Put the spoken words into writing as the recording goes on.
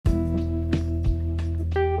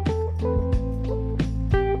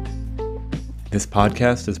This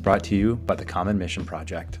podcast is brought to you by the Common Mission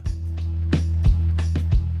Project.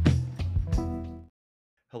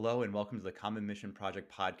 Hello and welcome to the Common Mission Project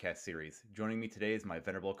podcast series. Joining me today is my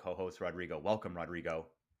venerable co-host, Rodrigo. Welcome, Rodrigo.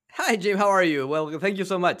 Hi, Jim. How are you? Well, thank you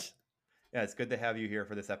so much. Yeah, it's good to have you here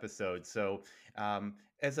for this episode. So,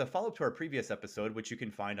 as a follow up to our previous episode, which you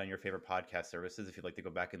can find on your favorite podcast services if you'd like to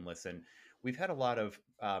go back and listen, we've had a lot of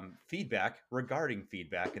feedback regarding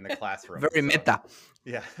feedback in the classroom. Very So, meta.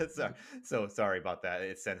 yeah, so sorry about that.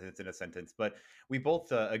 It's sentence in a sentence, but we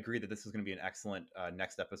both agree that this is going to be an excellent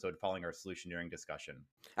next episode following our solutioneering discussion.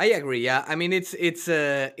 I agree. Yeah, I mean it's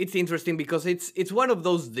interesting because it's one of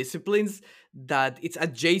those disciplines that it's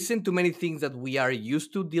adjacent to many things that we are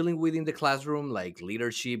used to dealing with in the classroom, like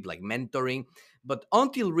leadership, like mentoring. But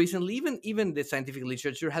until recently, even the scientific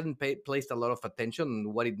literature hadn't placed a lot of attention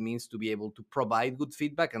on what it means to be able to provide good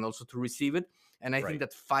feedback and also to receive it. And I think Right.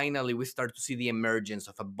 that finally we start to see the emergence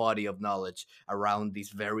of a body of knowledge around this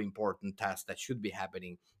very important task that should be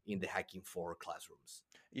happening in the Hacking 4 classrooms.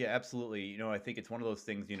 Yeah, absolutely. I think it's one of those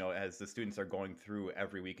things, as the students are going through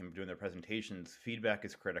every week and doing their presentations, feedback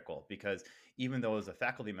is critical because even though as a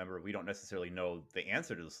faculty member, we don't necessarily know the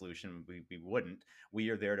answer to the solution, we wouldn't. We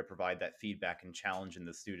are there to provide that feedback and challenge in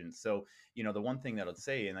the students. So, the one thing that I'd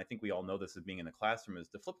say, and I think we all know this as being in the classroom, is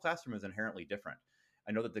the flipped classroom is inherently different.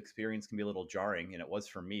 I know that the experience can be a little jarring, and it was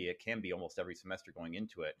for me. It can be almost every semester going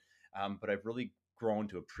into it. But I've really grown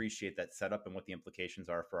to appreciate that setup and what the implications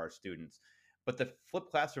are for our students. But the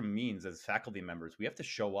flipped classroom means, as faculty members, we have to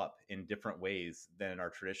show up in different ways than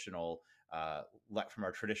our traditional from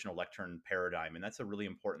our traditional lectern paradigm, and that's a really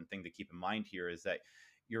important thing to keep in mind here. Is that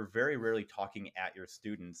you're very rarely talking at your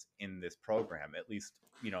students in this program, at least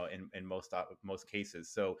in most cases.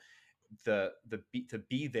 So to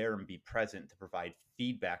be there and be present to provide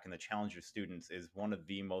feedback and to challenge your students is one of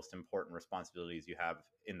the most important responsibilities you have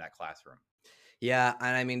in that classroom. Yeah,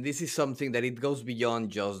 and I mean this is something that it goes beyond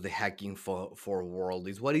just the hacking for world.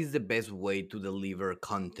 Is what is the best way to deliver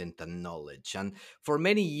content and knowledge. And for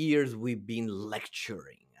many years we've been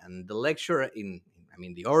lecturing, and the lecture I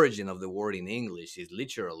mean, the origin of the word in English is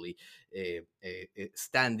literally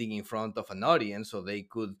standing in front of an audience, so they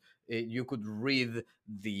could you could read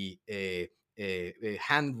the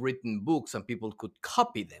handwritten books and people could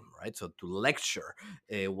copy them, right? So to lecture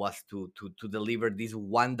was to deliver this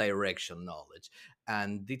one direction knowledge,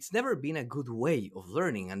 and it's never been a good way of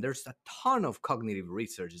learning. And there's a ton of cognitive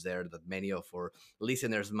research there that many of our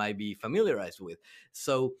listeners might be familiarized with.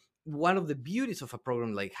 So one of the beauties of a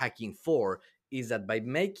program like Hacking 4 is that by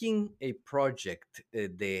making a project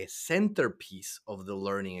the centerpiece of the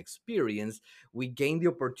learning experience, we gain the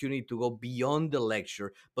opportunity to go beyond the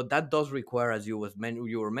lecture. But that does require, as you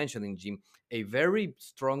were mentioning, Jim, a very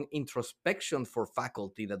strong introspection for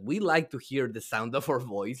faculty, that we like to hear the sound of our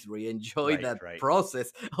voice. We enjoy Right, that right.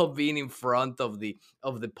 process of being in front of the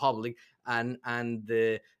public, and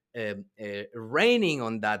the raining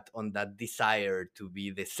on that desire to be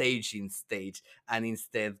the sage in stage, and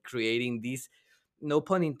instead creating this, no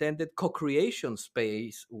pun intended, co-creation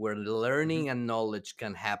space where Mhm. learning and knowledge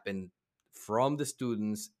can happen from the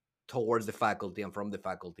students towards the faculty and from the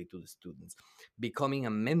faculty to the students. Becoming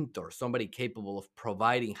a mentor, somebody capable of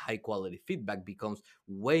providing high quality feedback, becomes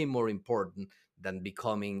way more important than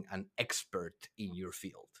becoming an expert in your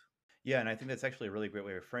field. Yeah, and I think that's actually a really great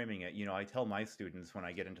way of framing it. I tell my students when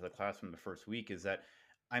I get into the classroom the first week is that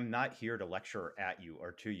I'm not here to lecture at you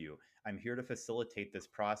or to you. I'm here to facilitate this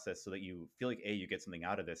process so that you feel like you get something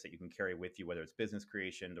out of this that you can carry with you, whether it's business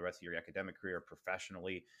creation, the rest of your academic career,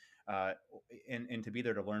 professionally, uh, and to be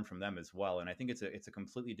there to learn from them as well. And I think it's a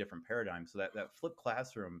completely different paradigm. So that flipped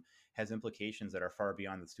classroom has implications that are far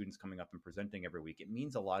beyond the students coming up and presenting every week. It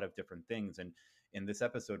means a lot of different things, and in this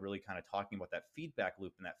episode really kind of talking about that feedback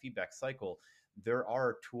loop and that feedback cycle. There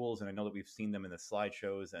are tools, and I know that we've seen them in the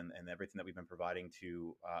slideshows and everything that we've been providing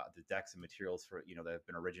to the decks and materials for that have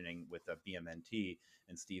been originating with BMNT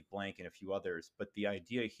and Steve Blank and a few others. But the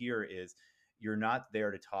idea here is you're not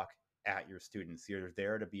there to talk at your students. You're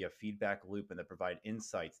there to be a feedback loop and to provide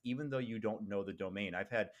insights, even though you don't know the domain. I've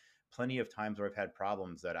had plenty of times where I've had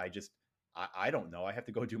problems that I don't know. I have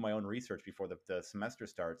to go do my own research before the semester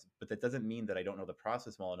starts, but that doesn't mean that I don't know the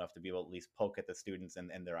process well enough to be able to at least poke at the students and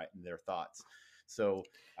their thoughts. So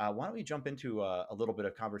why don't we jump into a little bit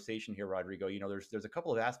of conversation here, Rodrigo? There's a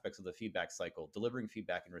couple of aspects of the feedback cycle: delivering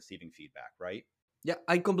feedback and receiving feedback, right? Yeah,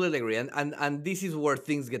 I completely agree. And this is where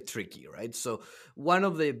things get tricky, right? So one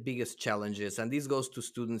of the biggest challenges, and this goes to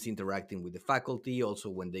students interacting with the faculty,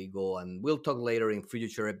 also when they go, and we'll talk later in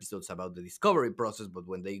future episodes about the discovery process, but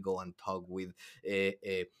when they go and talk with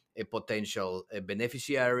potential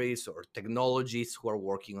beneficiaries or technologies who are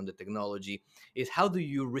working on the technology, is how do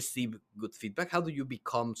you receive good feedback? How do you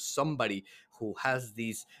become somebody who has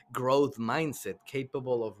this growth mindset,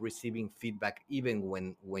 capable of receiving feedback even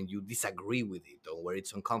when you disagree with it or where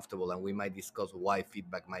it's uncomfortable? And we might discuss why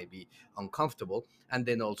feedback might be uncomfortable. And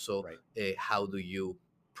then also, Right. how do you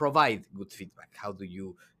provide good feedback? How do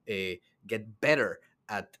you get better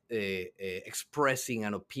at expressing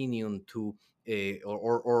an opinion to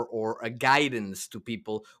or a guidance to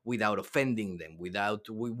people without offending them, without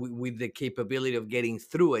with the capability of getting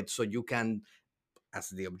through it, so you can, as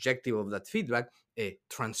the objective of that feedback,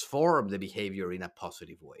 transform the behavior in a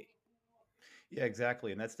positive way. Yeah,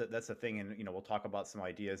 exactly. And that's the thing. And we'll talk about some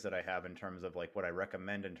ideas that I have in terms of like what I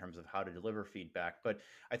recommend in terms of how to deliver feedback. But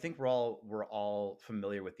I think we're all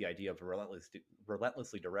familiar with the idea of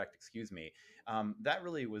relentlessly direct. Excuse me. That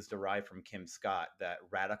really was derived from Kim Scott, that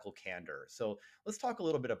radical candor. So let's talk a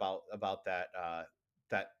little bit about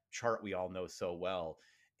that chart we all know so well,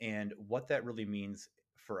 and what that really means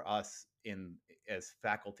for us in as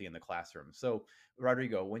faculty in the classroom. So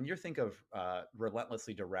Rodrigo, when you think of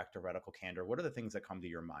relentlessly direct or radical candor, what are the things that come to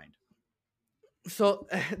your mind? So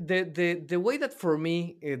the way that for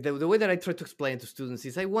me, the way that I try to explain to students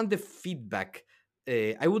is, I want the feedback.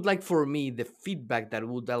 I would like for me the feedback that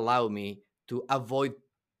would allow me to avoid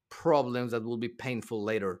problems that will be painful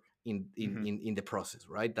later Hmm. in the process,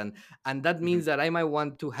 right? And that Hmm. means that I might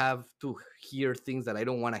want to have to hear things that I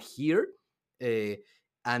don't want to hear. uh,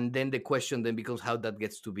 and then the question then becomes how that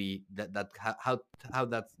gets to be how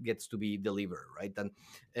that gets to be delivered, right? And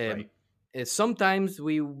um, Right. sometimes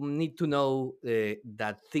we need to know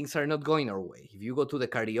that things are not going our way. If you go to the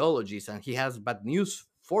cardiologist and he has bad news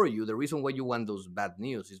for you, the reason why you want those bad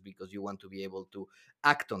news is because you want to be able to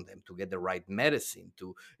act on them, to get the right medicine,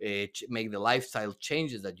 to make the lifestyle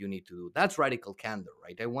changes that you need to do. That's radical candor,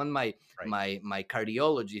 right? I want Right. my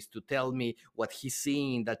cardiologist to tell me what he's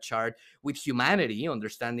seeing in that chart with humanity,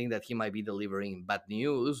 understanding that he might be delivering bad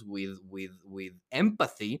news with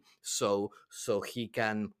empathy, so he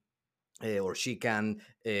can or she can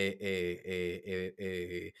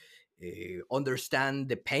understand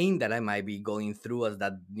the pain that I might be going through as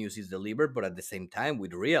that news is delivered, but at the same time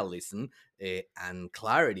with realism and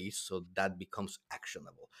clarity, so that becomes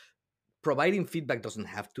actionable. Providing feedback doesn't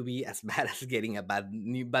have to be as bad as getting a bad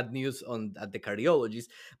news on at the cardiologist,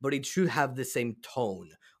 but it should have the same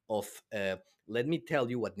tone of let me tell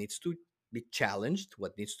you what needs to be challenged,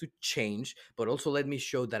 what needs to change, but also let me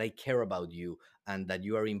show that I care about you and that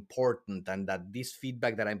you are important, and that this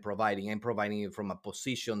feedback that I'm providing it from a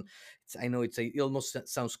position. I know it almost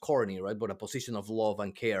sounds corny, right? But a position of love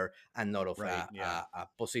and care, and not of Right. Yeah. a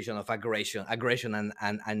position of aggression and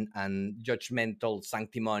judgmental,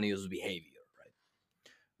 sanctimonious behavior, right?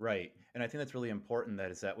 Right. And I think that's really important. That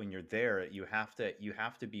is that when you're there, you have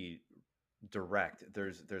to be direct.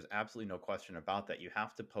 There's absolutely no question about that. You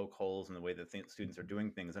have to poke holes in the way that students are doing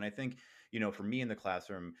things. And I think, for me in the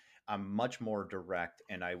classroom, I'm much more direct,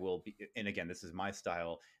 and I will be. And again, this is my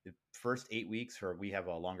style. The first 8 weeks, or we have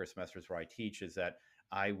a longer semesters where I teach, is that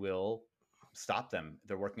I will stop them.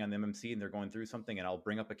 They're working on the MMC and they're going through something, and I'll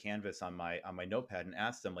bring up a canvas on my notepad and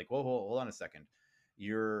ask them like, whoa, hold on a second.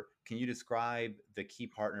 Can you describe the key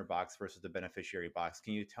partner box versus the beneficiary box?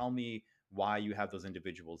 Can you tell me why you have those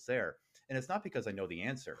individuals there? And it's not because I know the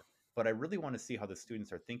answer, but I really want to see how the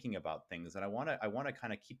students are thinking about things, and I want to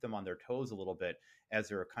kind of keep them on their toes a little bit as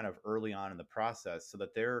they're kind of early on in the process, so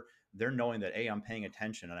that they're knowing that, hey, I'm paying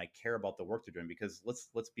attention and I care about the work they're doing. Because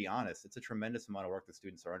let's be honest, it's a tremendous amount of work the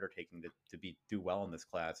students are undertaking to do well in this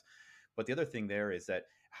class. But the other thing there is that,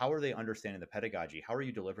 how are they understanding the pedagogy? How are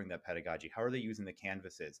you delivering that pedagogy? How are they using the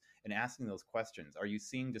canvases? And asking those questions. Are you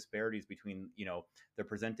seeing disparities between, they're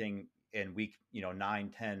presenting in week,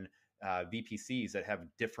 9, 10, VPCs that have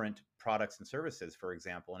different products and services, for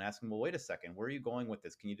example, and asking, well, wait a second, where are you going with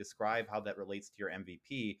this? Can you describe how that relates to your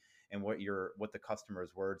MVP, and what the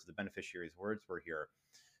customer's words, the beneficiary's words were here?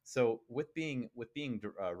 So with being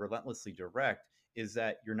relentlessly direct, is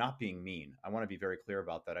that you're not being mean. I want to be very clear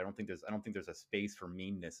about that. I don't think there's a space for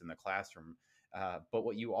meanness in the classroom. But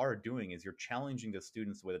what you are doing is you're challenging the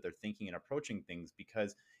students the way that they're thinking and approaching things.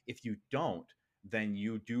 Because if you don't, then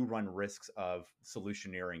you do run risks of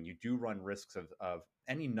solutioneering. You do run risks of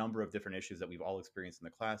any number of different issues that we've all experienced in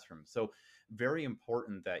the classroom. So very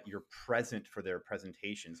important that you're present for their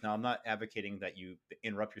presentations. Now, I'm not advocating that you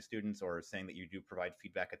interrupt your students or saying that you do provide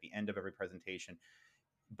feedback at the end of every presentation,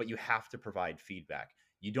 but you have to provide feedback.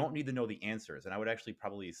 You don't need to know the answers. And I would actually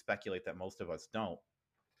probably speculate that most of us don't.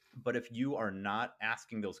 But if you are not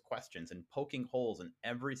asking those questions and poking holes in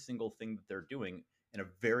every single thing that they're doing in a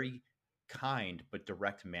very kind but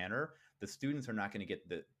direct manner, the students are not going to get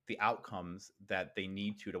the outcomes that they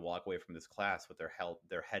need to walk away from this class with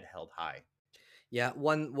their head held high. Yeah,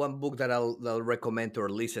 one book that I'll recommend to our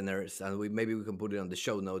listeners, and maybe we can put it on the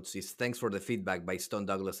show notes, is "Thanks for the Feedback" by Stone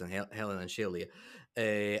Douglas and Helen and Shelia.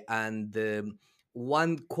 And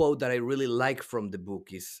one quote that I really like from the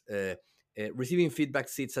book is, "Receiving feedback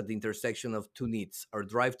sits at the intersection of two needs: our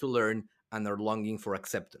drive to learn and our longing for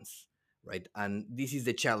acceptance." Right, and this is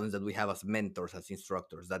the challenge that we have as mentors, as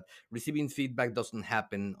instructors. That receiving feedback doesn't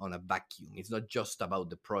happen on a vacuum. It's not just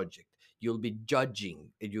about the project. You'll be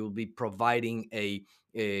judging, you'll be providing a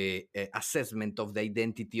assessment of the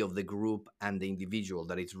identity of the group and the individual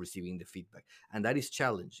that is receiving the feedback, and that is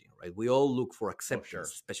challenging, right? We all look for Oh, acceptance, sure.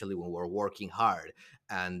 especially when we're working hard,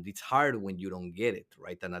 and it's hard when you don't get it,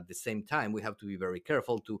 right? And at the same time, we have to be very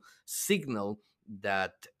careful to signal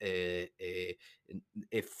that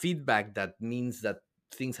a feedback that means that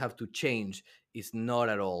things have to change is not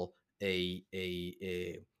at all a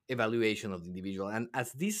evaluation of the individual. And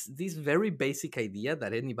as this very basic idea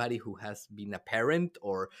that anybody who has been a parent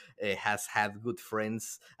or has had good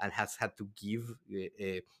friends and has had to give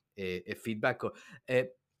a feedback, or uh,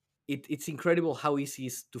 it's incredible how easy it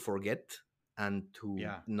is to forget and to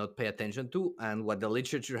Yeah. not pay attention to. And what the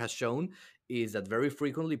literature has shown is that very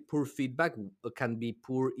frequently poor feedback can be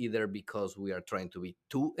poor either because we are trying to be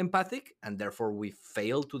too empathic and therefore we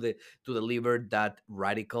fail to deliver that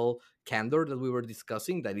radical candor that we were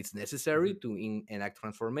discussing that is necessary Hmm. to enact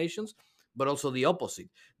transformations, but also the opposite,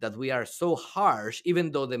 that we are so harsh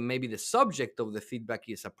even though maybe the subject of the feedback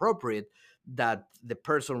is appropriate, that the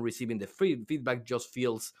person receiving the feedback just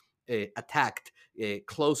feels attacked,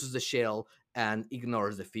 closes the shell, and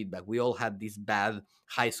ignores the feedback. We all had this bad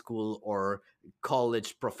high school or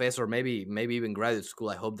college professor, maybe even graduate school.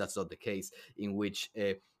 I hope that's not the case, in which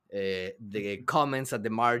the comments at the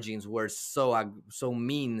margins were so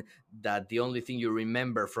mean that the only thing you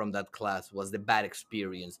remember from that class was the bad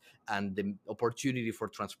experience, and the opportunity for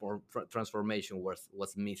transformation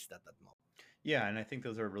was missed at that moment. Yeah, and I think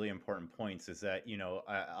those are really important points. Is that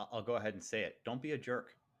I'll go ahead and say it. Don't be a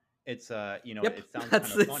jerk. It's Yep, it sounds kind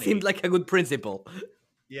that's of it seemed funny. like a good principle.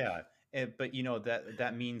 Yeah, but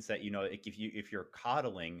that means that like, if you're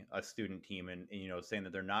coddling a student team and saying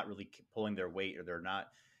that they're not really pulling their weight, or they're not,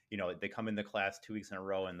 they come in the class 2 weeks in a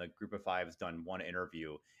row and the group of five has done one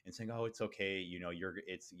interview and saying, oh, it's okay,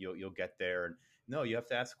 you'll get there. And no, you have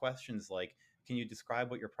to ask questions like, can you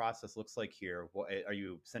describe what your process looks like here? What are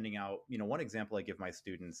you sending out? One example I give my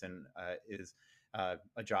students and is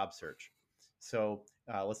a job search. So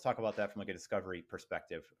let's talk about that from like a discovery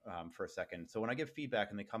perspective for a second. So when I give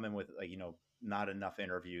feedback and they come in with not enough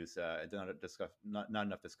interviews, not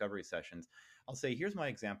enough discovery sessions, I'll say, here's my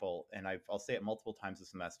example, and I'll say it multiple times a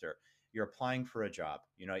semester. You're applying for a job.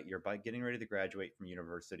 You're getting ready to graduate from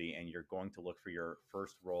university, and you're going to look for your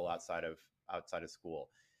first role outside of school.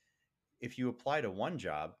 If you apply to one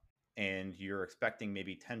job and you're expecting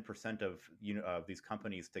maybe 10% of these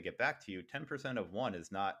companies to get back to you, 10% of one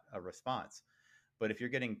is not a response. But if you're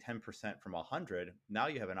getting 10% from 100, now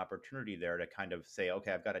you have an opportunity there to kind of say,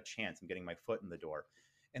 okay, I've got a chance. I'm getting my foot in the door.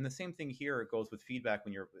 And the same thing here goes with feedback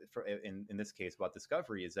when in this case about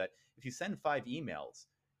discovery, is that if you send 5 emails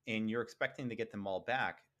and you're expecting to get them all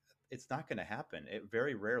back, it's not going to happen. It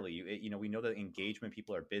very rarely, we know that engagement,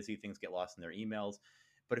 people are busy, things get lost in their emails.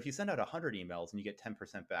 But if you send out 100 emails and you get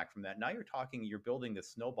 10% back from that, now you're building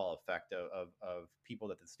this snowball effect of people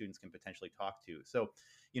that the students can potentially talk to. So,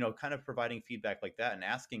 kind of providing feedback like that and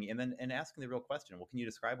asking the real question, well, can you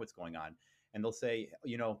describe what's going on? And they'll say,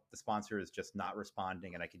 the sponsor is just not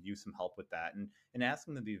responding and I could use some help with that. And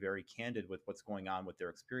asking them to be very candid with what's going on with their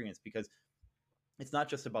experience, because it's not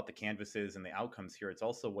just about the canvases and the outcomes here. It's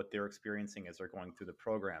also what they're experiencing as they're going through the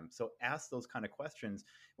program. So ask those kind of questions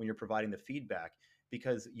when you're providing the feedback,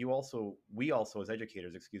 because we also as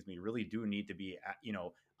educators, excuse me, really do need to be,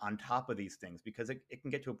 on top of these things, because it can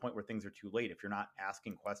get to a point where things are too late if you're not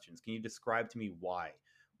asking questions. Can you describe to me why?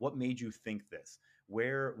 What made you think this?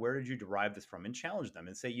 Where did you derive this from? And challenge them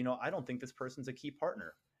and say, I don't think this person's a key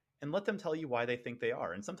partner. And let them tell you why they think they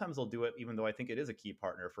are. And sometimes they'll do it even though I think it is a key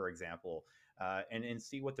partner, for example, and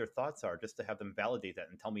see what their thoughts are, just to have them validate that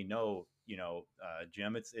and tell me, no,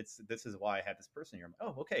 Jim, it's this is why I had this person here.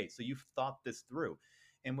 Oh, okay, so you've thought this through.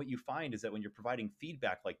 And what you find is that when you're providing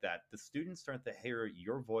feedback like that, the students start to hear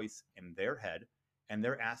your voice in their head, and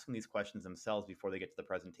they're asking these questions themselves before they get to the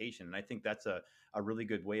presentation. And I think that's a really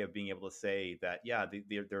good way of being able to say that, yeah,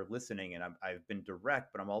 they're listening, and I've been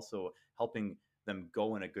direct, but I'm also helping them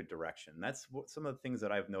go in a good direction. That's some of the things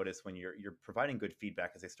that I've noticed when you're providing good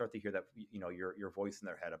feedback, as they start to hear that, your voice in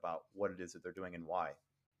their head about what it is that they're doing and why.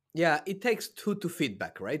 Yeah, it takes two to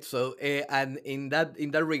feedback, right? So and in that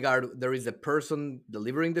regard, there is a person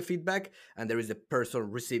delivering the feedback and there is a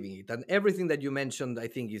person receiving it, and everything that you mentioned I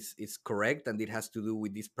think is correct, and it has to do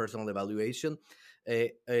with this personal evaluation.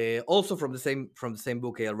 Also from the same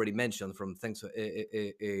book I already mentioned, from Thanks for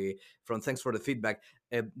the Feedback,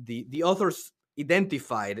 the authors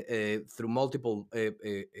identified through multiple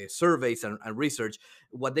surveys and research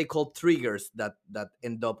what they call triggers that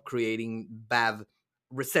end up creating bad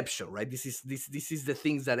reception, right? This is the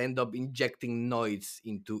things that end up injecting noise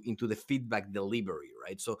into the feedback delivery,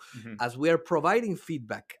 right? So Hmm. as we are providing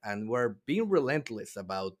feedback and we're being relentless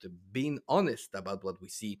about being honest about what we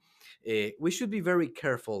see, we should be very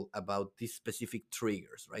careful about these specific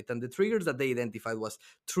triggers, right? And the triggers that they identified was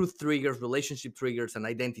truth triggers, relationship triggers, and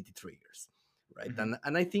identity triggers, right? Hmm.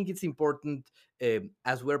 And I think it's important,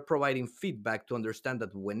 as we're providing feedback, to understand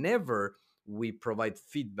that whenever we provide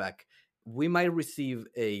feedback, we might receive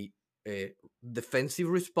a defensive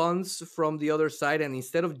response from the other side, and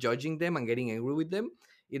instead of judging them and getting angry with them,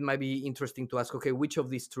 it might be interesting to ask, okay, which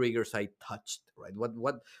of these triggers I touched, right?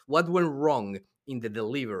 What went wrong in the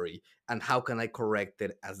delivery, and how can I correct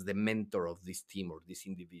it as the mentor of this team or this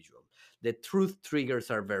individual? The truth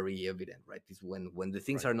triggers are very evident, right? It's when the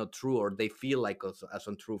things Right. are not true, or they feel like as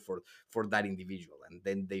untrue for that individual, and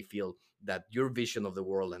then they feel that your vision of the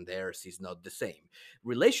world and theirs is not the same.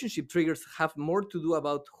 Relationship triggers have more to do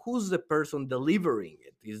about who's the person delivering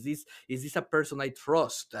it. Is this a person I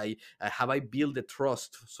trust? I have I built the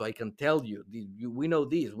trust so I can tell you, we know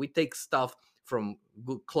this. We take stuff from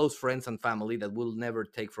good, close friends and family that we'll never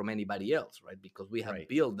take from anybody else, right? Because we have Right.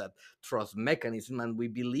 built that trust mechanism and we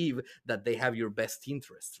believe that they have your best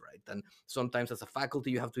interests, right? And sometimes as a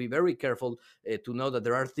faculty, you have to be very careful to know that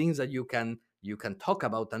there are things that you can talk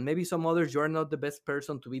about, and maybe some others you are not the best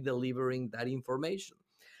person to be delivering that information.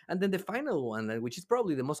 And then the final one, which is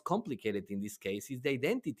probably the most complicated in this case, is the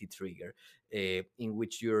identity trigger, in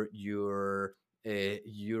which your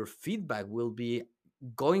feedback will be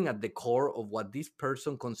going at the core of what this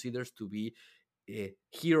person considers to be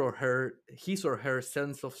his or her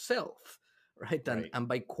sense of self, right? and Right. and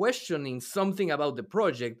by questioning something about the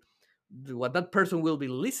project, what that person will be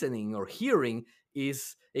listening or hearing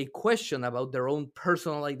is a question about their own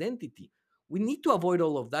personal identity. We need to avoid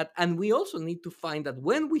all of that, and we also need to find that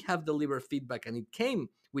when we have delivered feedback and it came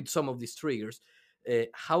with some of these triggers,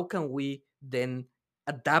 how can we then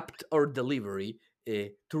adapt our delivery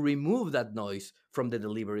to remove that noise from the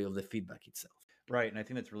delivery of the feedback itself. Right, and I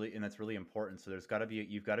think that's really important. So you've got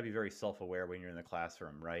to be very self-aware when you're in the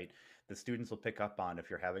classroom, right? The students will pick up on if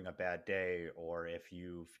you're having a bad day, or if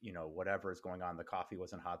whatever is going on, the coffee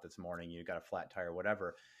wasn't hot this morning, you got a flat tire,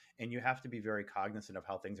 whatever. And you have to be very cognizant of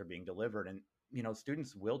how things are being delivered. And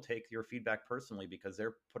students will take your feedback personally because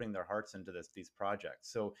they're putting their hearts into these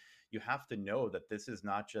projects. So you have to know that this is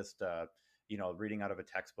not just reading out of a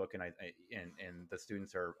textbook, and the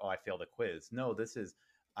students are, oh, I failed a quiz. No, this is,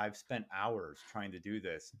 I've spent hours trying to do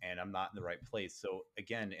this and I'm not in the right place. So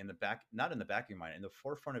again, in the back, not in the back of your mind, in the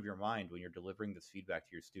forefront of your mind, when you're delivering this feedback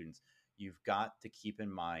to your students, you've got to keep in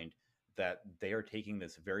mind that they are taking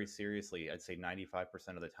this very seriously. I'd say 95%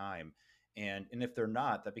 of the time. And if they're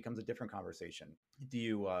not, that becomes a different conversation. Do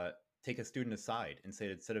you take a student aside and say,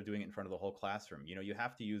 instead of doing it in front of the whole classroom, you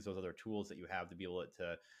have to use those other tools that you have to be able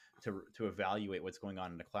to evaluate what's going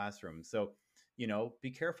on in the classroom. So be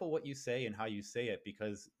careful what you say and how you say it,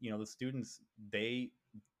 because the students,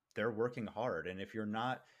 they're working hard, and if you're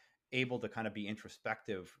not able to kind of be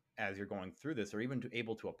introspective as you're going through this, or even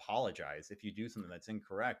able to apologize if you do something that's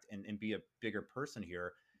incorrect, and be a bigger person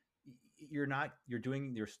here, you're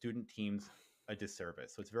doing your student teams a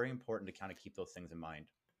disservice. So it's very important to kind of keep those things in mind.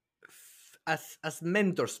 As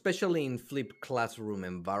mentors, especially in flipped classroom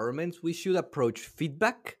environments, we should approach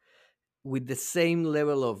feedback with the same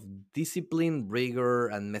level of discipline, rigor,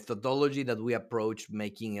 and methodology that we approach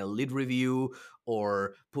making a lead review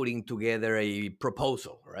or putting together a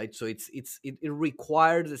proposal, right? So it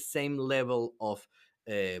requires the same level of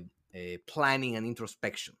planning and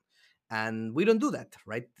introspection, and we don't do that,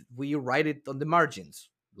 right? We write it on the margins,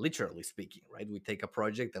 literally speaking, right? We take a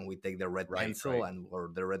project and we take the red Right, pencil right, and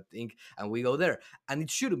or the red ink and we go there, and it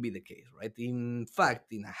shouldn't be the case, right? In right.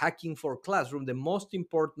 fact, in a hacking for classroom, the most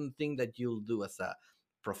important thing that you'll do as a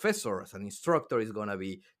professor, as an instructor, is going to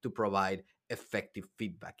be to provide effective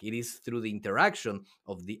feedback. It is through the interaction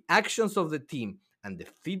of the actions of the team and the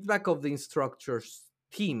feedback of the instructor's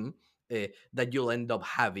team that you'll end up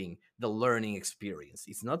having the learning experience.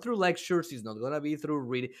 It's not through lectures, it's not going to be through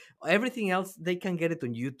reading. Everything else, they can get it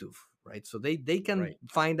on YouTube. right? So they can Right.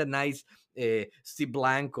 find a nice Steve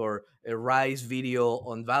Blank or a Rice video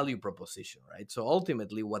on value proposition, right? So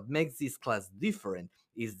ultimately, what makes this class different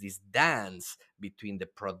is this dance between the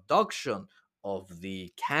production of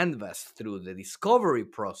the canvas through the discovery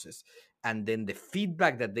process and then the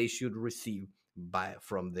feedback that they should receive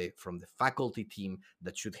from the faculty team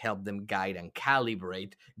that should help them guide and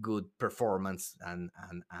calibrate good performance and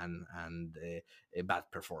bad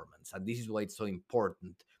performance. And this is why it's so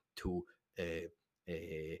important to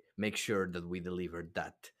make sure that we deliver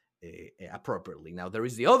that appropriately. Now, there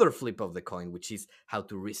is the other flip of the coin, which is how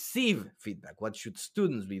to receive feedback. What should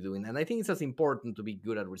students be doing? And I think it's as important to be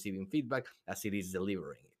good at receiving feedback as it is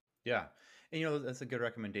delivering it. Yeah. And that's a good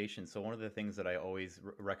recommendation. So one of the things that I always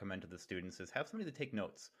recommend to the students is have somebody to take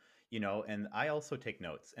notes, and I also take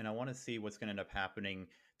notes and I want to see what's going to end up happening.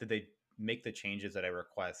 Did they make the changes that I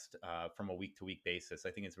request from a week to week basis?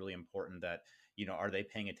 I think it's really important that, are they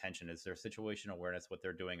paying attention? Is there situational awareness what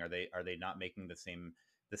they're doing? Are they not making the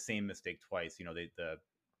same mistake twice? The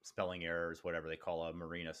spelling errors, whatever they call a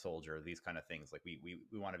marina soldier, these kind of things. Like we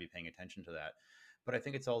want to be paying attention to that. But I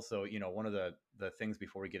think it's also, one of the things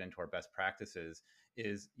before we get into our best practices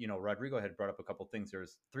is, Rodrigo had brought up a couple things.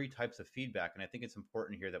 There's three types of feedback, and I think it's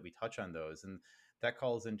important here that we touch on those. And that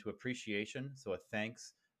calls into appreciation, so a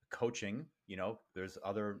thanks, coaching. There's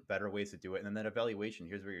other better ways to do it, and then that evaluation.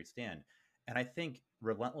 Here's where you stand. And I think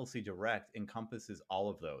relentlessly direct encompasses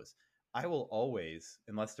all of those. I will always,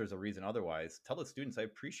 unless there's a reason otherwise, tell the students I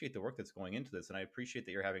appreciate the work that's going into this, and I appreciate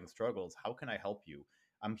that you're having struggles. How can I help you?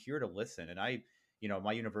 I'm here to listen. And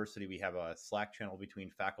my university, we have a Slack channel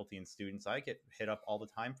between faculty and students. I get hit up all the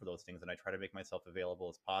time for those things, and I try to make myself available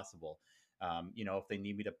as possible. If they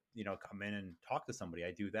need me to, come in and talk to somebody,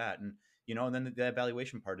 I do that. And then the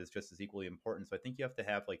evaluation part is just as equally important. So I think you have to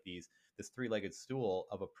have like this three-legged stool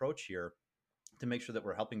of approach here to make sure that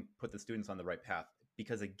we're helping put the students on the right path.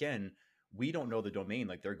 Because again, we don't know the domain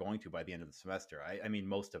like they're going to by the end of the semester. I mean,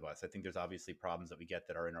 most of us. I think there's obviously problems that we get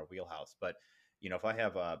that are in our wheelhouse, but if I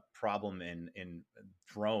have a problem in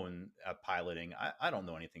drone piloting, I don't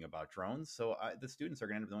know anything about drones, so the students are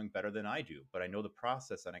going to end up knowing better than I do. But I know the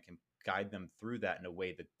process, and I can guide them through that in a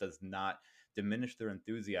way that does not diminish their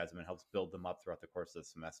enthusiasm and helps build them up throughout the course of the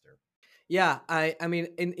semester. Yeah, I mean,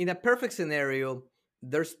 in a perfect scenario,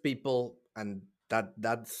 there's people, and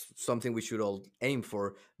that's something we should all aim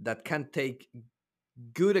for, that can take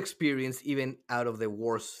good experience even out of the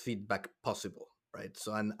worst feedback possible, right?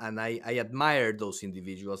 So and I admire those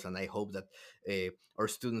individuals, and I hope that our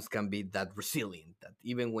students can be that resilient, that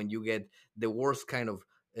even when you get the worst kind of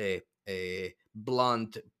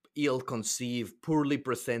blunt, ill-conceived, poorly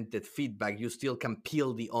presented feedback, you still can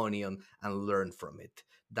peel the onion and learn from it.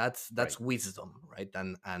 That's Right. wisdom, right?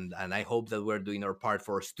 And I hope that we're doing our part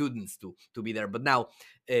for our students to be there. But now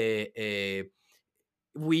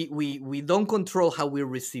we don't control how we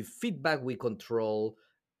receive feedback. We control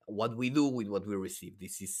what we do with what we receive.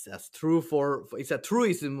 This is as true for it's a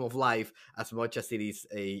truism of life as much as it is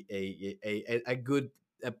a good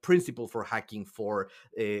principle for hacking.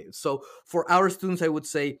 So for our students, I would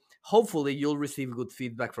say hopefully you'll receive good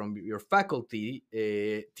feedback from your faculty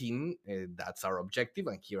team. That's our objective,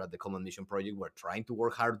 and here at the Common Mission Project, we're trying to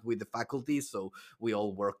work hard with the faculty, so we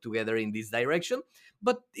all work together in this direction.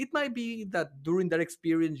 But it might be that during that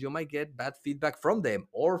experience you might get bad feedback from them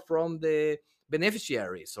or from the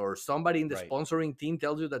beneficiaries, or somebody in the Right. sponsoring team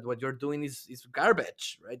tells you that what you're doing is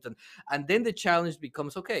garbage, right? And then the challenge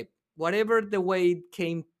becomes, okay, whatever the way it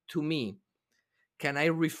came to me, can I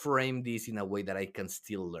reframe this in a way that I can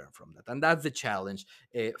still learn from that? And that's the challenge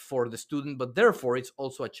for the student, but therefore it's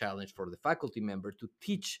also a challenge for the faculty member to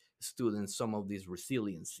teach students some of this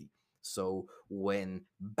resiliency. So when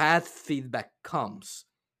bad feedback comes,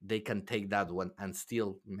 they can take that one and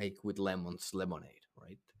still make with lemons lemonade,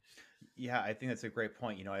 right? Yeah, I think that's a great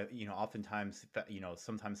point. Oftentimes,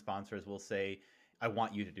 sometimes sponsors will say, "I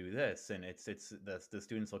want you to do this," and it's the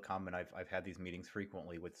students will come, and I've had these meetings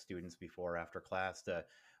frequently with students before or after class.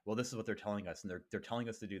 Well, this is what they're telling us, and they're telling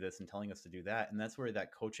us to do this and telling us to do that, and that's where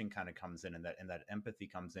that coaching kind of comes in, and that empathy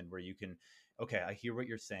comes in, where you can, okay, I hear what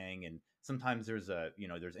you're saying, and sometimes there's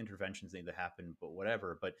interventions that need to happen, but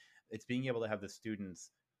whatever. But it's being able to have the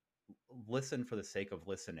students listen for the sake of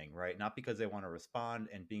listening, right? Not because they want to respond,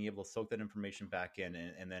 and being able to soak that information back in,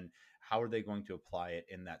 and then how are they going to apply it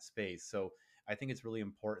in that space? So I think it's really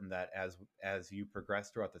important that as you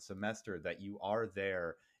progress throughout the semester, that you are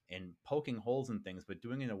there and poking holes in things, but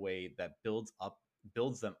doing it in a way that builds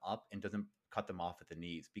them up and doesn't cut them off at the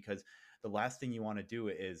knees. Because the last thing you want to do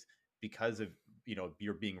is, because of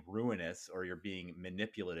you're being ruinous or you're being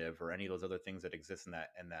manipulative or any of those other things that exist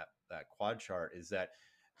in that quad chart, is that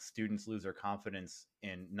students lose their confidence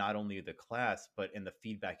in not only the class but in the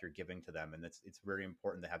feedback you're giving to them. And it's very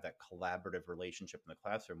important to have that collaborative relationship in the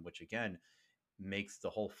classroom, which again makes the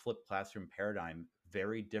whole flipped classroom paradigm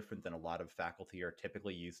very different than a lot of faculty are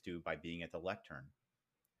typically used to by being at the lectern.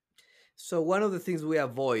 So one of the things we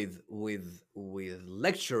avoid with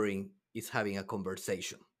lecturing is having a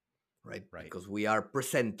conversation, right? Right. Because we are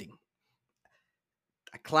presenting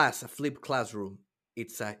a class, a flipped classroom.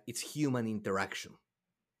 It's human interaction.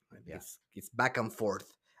 Right? Yeah. It's back and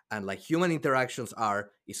forth, and like human interactions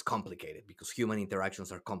are is complicated because human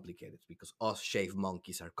interactions are complicated because us shave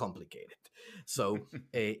monkeys are complicated. So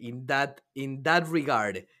in that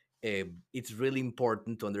regard, it's really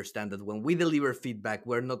important to understand that when we deliver feedback,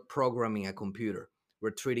 we're not programming a computer.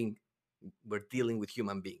 We're treating we're dealing with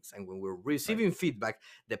human beings, and when we're Right. receiving feedback,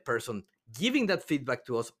 the person giving that feedback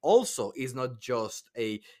to us also is not just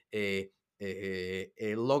a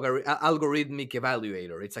algorithmic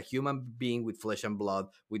evaluator. It's a human being with flesh and blood,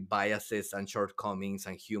 with biases and shortcomings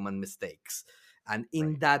and human mistakes. And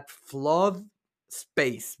in Right. that flawed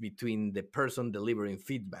space between the person delivering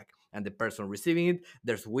feedback and the person receiving it,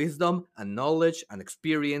 there's wisdom and knowledge and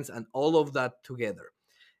experience and all of that together.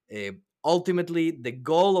 Uh, Ultimately, the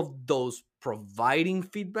goal of those providing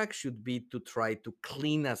feedback should be to try to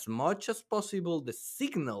clean as much as possible the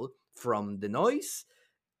signal from the noise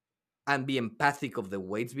and be empathic of the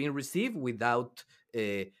weights being received without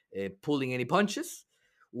pulling any punches,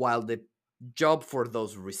 while the job for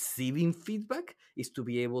those receiving feedback is to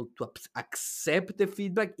be able to accept the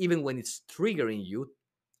feedback even when it's triggering you,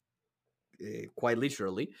 quite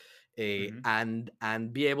literally, Hmm.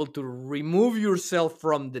 and be able to remove yourself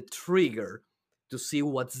from the trigger to see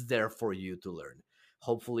what's there for you to learn.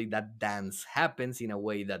 Hopefully that dance happens in a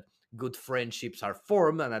way that good friendships are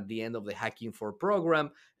formed, and at the end of the Hacking for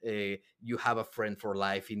program, you have a friend for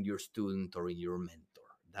life in your student or in your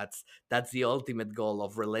mentor. That's the ultimate goal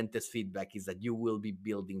of relentless feedback, is that you will be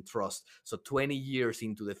building trust. So 20 years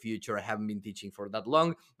into the future, I haven't been teaching for that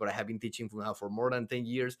long, but I have been teaching for now for more than 10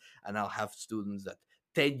 years, and I'll have students that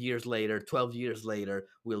 10 years later, 12 years later,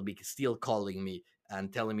 will be still calling me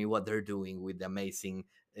and telling me what they're doing with the amazing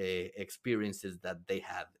experiences that they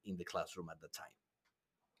had in the classroom at the time.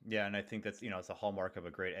 Yeah, and I think that's, it's a hallmark of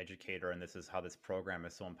a great educator, and this is how this program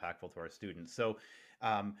is so impactful to our students. So,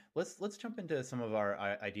 let's jump into some of our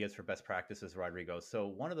ideas for best practices, Rodrigo. So,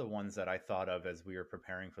 one of the ones that I thought of as we were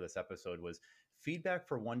preparing for this episode was feedback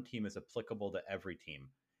for one team is applicable to every team.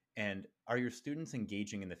 And are your students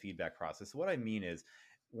engaging in the feedback process? What I mean is,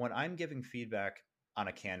 when I'm giving feedback on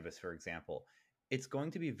a Canvas, for example, it's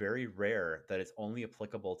going to be very rare that it's only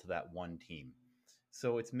applicable to that one team.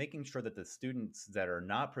 So it's making sure that the students that are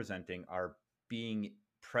not presenting are being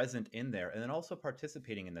present in there and then also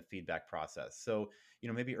participating in the feedback process. So,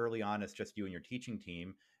 maybe early on it's just you and your teaching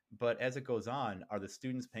team, but as it goes on, are the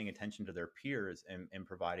students paying attention to their peers and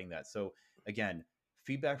providing that? So again,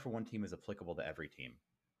 feedback for one team is applicable to every team.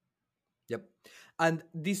 Yep. And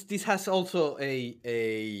this has also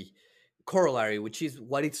a corollary, which is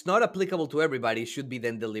what it's not applicable to everybody should be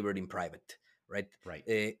then delivered in private, right? Right.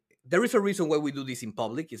 Uh, there is a reason why we do this in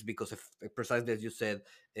public, is because of precisely as you said,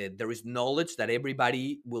 there is knowledge that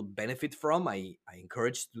everybody will benefit from. I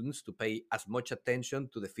encourage students to pay as much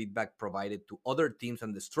attention to the feedback provided to other teams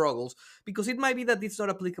and the struggles, because it might be that it's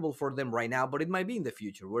not applicable for them right now, but it might be in the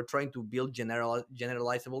future. We're trying to build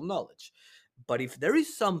generalizable knowledge. But if there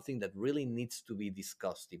is something that really needs to be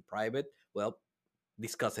discussed in private, well,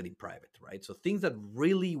 discuss it in private, right? So things that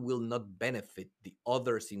really will not benefit the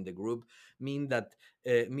others in the group means that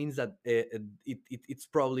it's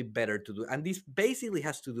probably better to do. And this basically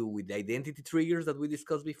has to do with the identity triggers that we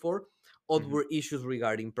discussed before, Hmm. other issues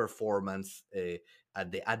regarding performance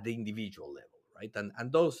at the individual level, right?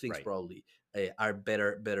 And those things Right. probably are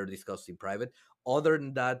better discussed in private. Other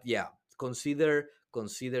than that, yeah, consider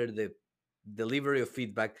the delivery of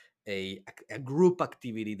feedback a group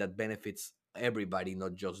activity that benefits everybody,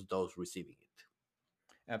 not just those receiving it.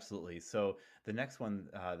 Absolutely. So the next one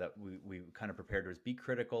that we kind of prepared was be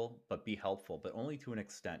critical, but be helpful, but only to an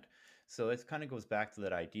extent. So this kind of goes back to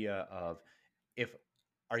that idea of, if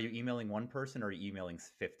are you emailing one person or are you emailing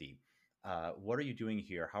 50? What are you doing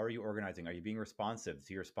here? How are you organizing? Are you being responsive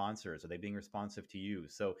to your sponsors? Are they being responsive to you?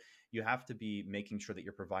 So you have to be making sure that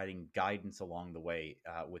you're providing guidance along the way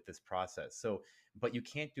with this process. So, but you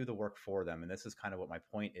can't do the work for them. And this is kind of what my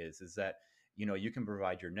point is that, you can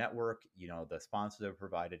provide your network, the sponsors have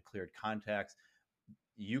provided cleared contacts.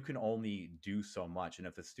 You can only do so much. And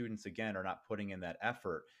if the students, again, are not putting in that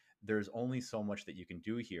effort, there's only so much that you can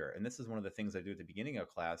do here. And this is one of the things I do at the beginning of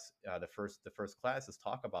class. The first class is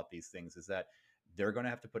talk about these things, is that they're going to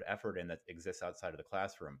have to put effort in that exists outside of the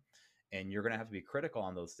classroom. And you're going to have to be critical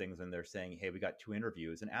on those things when they're saying, hey, we got 2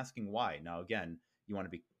 interviews, and asking why. Now, again, you want to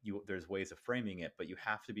be there's ways of framing it, but you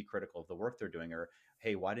have to be critical of the work they're doing. Or,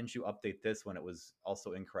 hey, why didn't you update this when it was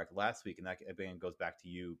also incorrect last week? And that again goes back to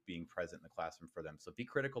you being present in the classroom for them. So be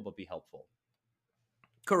critical, but be helpful.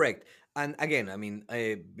 Correct. And again, I mean,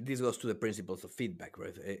 this goes to the principles of feedback,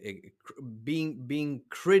 right? Being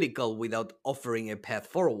critical without offering a path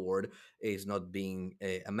forward is not being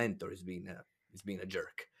a mentor; is being a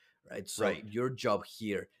jerk, right? So Right. your job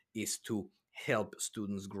here is to help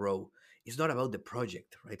students grow. It's not about the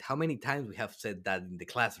project, right? How many times we have said that in the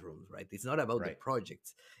classrooms, right? It's not about the Right.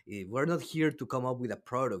 projects. We're not here to come up with a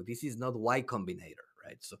product. This is not Y Combinator,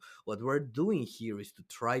 right? So what we're doing here is to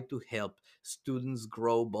try to help students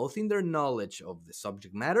grow both in their knowledge of the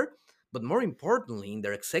subject matter, but more importantly, in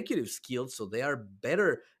their executive skills, so they are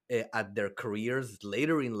better at their careers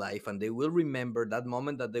later in life, and they will remember that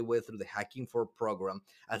moment that they went through the Hacking for program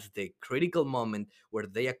as the critical moment where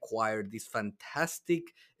they acquired these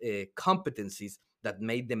fantastic competencies that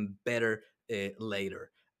made them better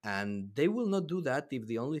later. And they will not do that if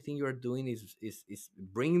the only thing you are doing is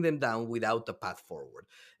bringing them down without a path forward.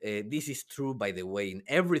 This is true, by the way, in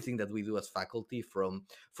everything that we do as faculty, from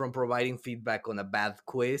providing feedback on a bad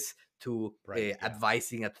quiz to Right. Yeah.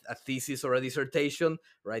 advising a thesis or a dissertation.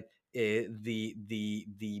 Right,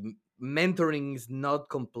 the mentoring is not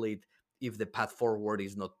complete if the path forward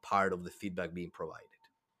is not part of the feedback being provided.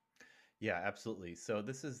 Yeah, absolutely. So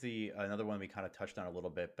this is the another one we kind of touched on a little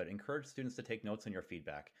bit, but encourage students to take notes on your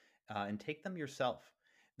feedback, and take them yourself.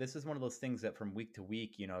 This is one of those things that from week to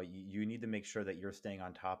week, you need to make sure that you're staying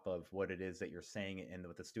on top of what it is that you're saying and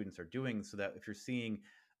what the students are doing, so that if you're seeing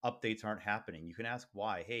updates aren't happening, you can ask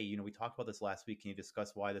why. Hey, we talked about this last week. Can you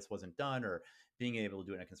discuss why this wasn't done, or being able to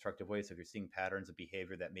do it in a constructive way? So if you're seeing patterns of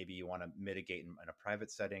behavior that maybe you want to mitigate in a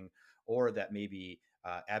private setting, or that maybe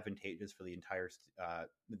advantageous for the entire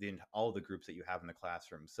all of the groups that you have in the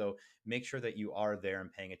classroom. So make sure that you are there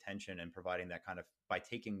and paying attention and providing that kind of by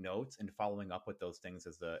taking notes and following up with those things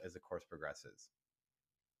as the course progresses.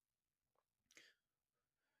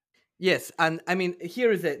 Yes, and I mean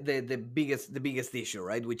here is the biggest issue,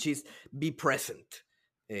 right? Which is be present.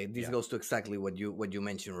 This Yeah. goes to exactly what you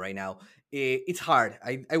mentioned right now. It's hard.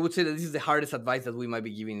 I would say that this is the hardest advice that we might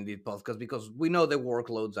be giving in this podcast because we know the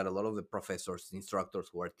workloads that a lot of the professors, instructors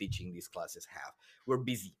who are teaching these classes have. We're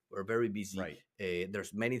busy. We're very busy. Right.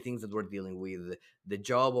 There's many things that we're dealing with. The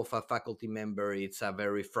job of a faculty member, it's a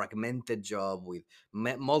very fragmented job with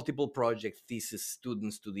multiple projects, thesis,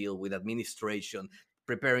 students to deal with, administration,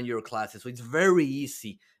 preparing your classes. So it's very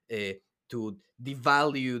easy to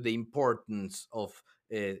devalue the importance of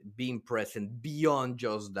being present beyond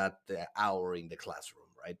just that hour in the classroom,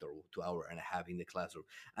 right? Or 2 hour and a half in the classroom.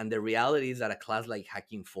 And the reality is that a class like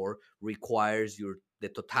Hacking 4 requires the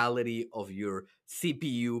totality of your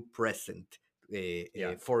CPU present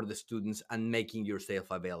Yeah. for the students and making yourself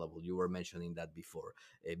available. You were mentioning that before,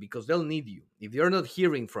 because they'll need you. If you're not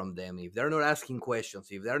hearing from them, if they're not asking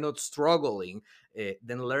questions, if they're not struggling,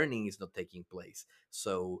 then learning is not taking place.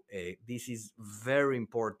 So this is very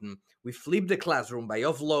important. We flip the classroom by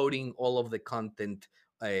offloading all of the content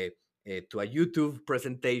to a YouTube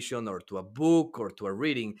presentation or to a book or to a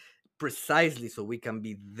reading, precisely so we can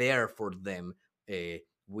be there for them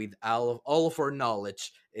with all of our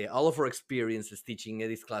knowledge, all of our experiences teaching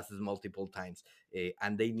these classes multiple times,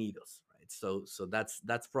 and they need us, right? So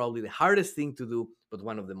that's probably the hardest thing to do, but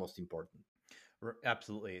one of the most important.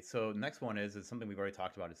 Absolutely. So next one is something we've already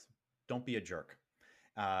talked about is don't be a jerk.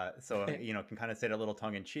 So can kind of say it a little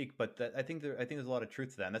tongue in cheek, but I think there's a lot of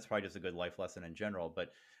truth to that, and that's probably just a good life lesson in general.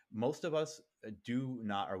 But most of us do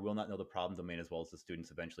not or will not know the problem domain as well as the students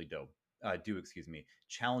eventually do. Excuse me.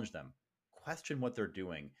 Challenge them, question what they're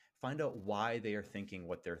doing, find out why they are thinking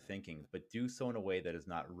what they're thinking, but do so in a way that is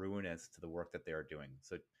not ruinous to the work that they are doing.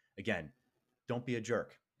 So again, don't be a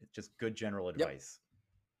jerk. It's just good general Yep. advice.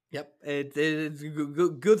 Yep, it's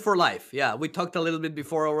good for life. Yeah, we talked a little bit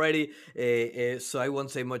before already, so I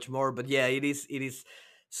won't say much more. But yeah, it is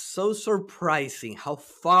so surprising how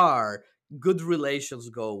far good relations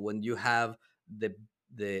go when you have the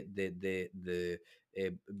the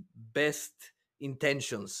best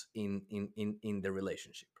intentions in the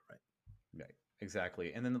relationship, right? Right.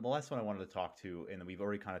 Exactly. And then the last one I wanted to talk to, and we've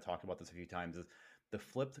already kind of talked about this a few times, is the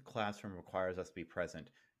flipped classroom requires us to be present.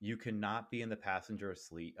 You cannot be in the passenger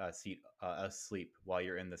seat asleep while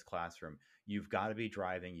you're in this classroom. You've got to be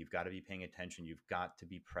driving. You've got to be paying attention. You've got to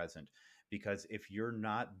be present. Because if you're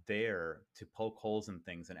not there to poke holes in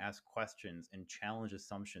things and ask questions and challenge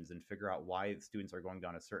assumptions and figure out why students are going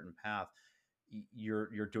down a certain path, you're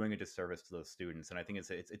doing a disservice to those students. And I think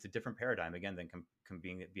it's a different paradigm again than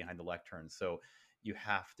being behind the lectern. So you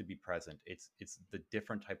have to be present. It's the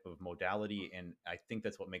different type of modality, and I think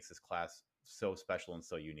that's what makes this class so special and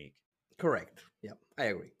so unique. Correct. Yeah, I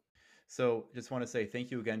agree. So just want to say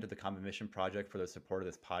thank you again to the Common Mission Project for the support of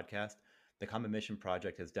this podcast. The Common Mission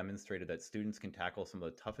Project has demonstrated that students can tackle some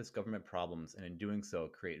of the toughest government problems, and in doing so,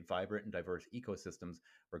 create vibrant and diverse ecosystems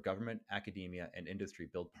where government, academia, and industry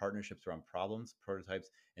build partnerships around problems, prototypes,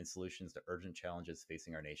 and solutions to urgent challenges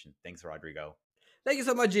facing our nation. Thanks, Rodrigo. Thank you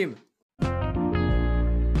so much, Jim.